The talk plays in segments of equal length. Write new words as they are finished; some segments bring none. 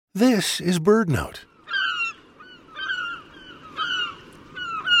This is BirdNote.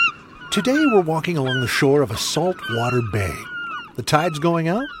 Today we're walking along the shore of a saltwater bay. The tide's going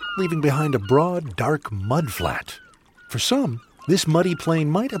out, leaving behind a broad, dark mudflat. For some, this muddy plain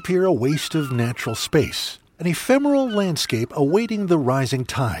might appear a waste of natural space, an ephemeral landscape awaiting the rising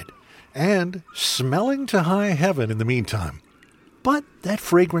tide, and smelling to high heaven in the meantime. But that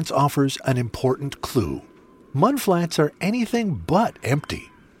fragrance offers an important clue. Mudflats are anything but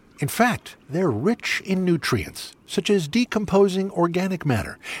empty. In fact, they're rich in nutrients, such as decomposing organic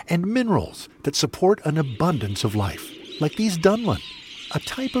matter and minerals that support an abundance of life, like these dunlin, a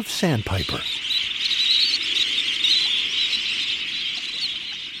type of sandpiper.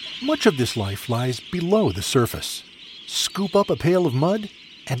 Much of this life lies below the surface. Scoop up a pail of mud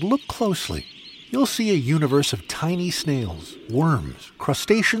and look closely. You'll see a universe of tiny snails, worms,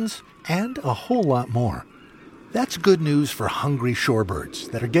 crustaceans, and a whole lot more. That's good news for hungry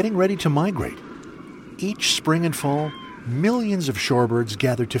shorebirds that are getting ready to migrate. Each spring and fall, millions of shorebirds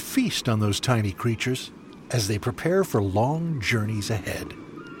gather to feast on those tiny creatures as they prepare for long journeys ahead.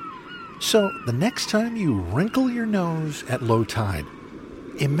 So the next time you wrinkle your nose at low tide,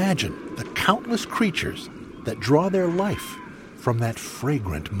 imagine the countless creatures that draw their life from that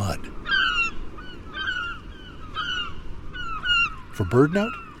fragrant mud. For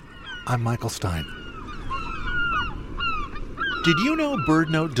BirdNote, I'm Michael Stein. Did you know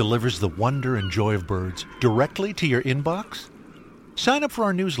BirdNote delivers the wonder and joy of birds directly to your inbox? Sign up for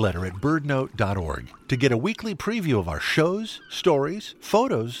our newsletter at birdnote.org to get a weekly preview of our shows, stories,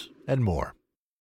 photos, and more.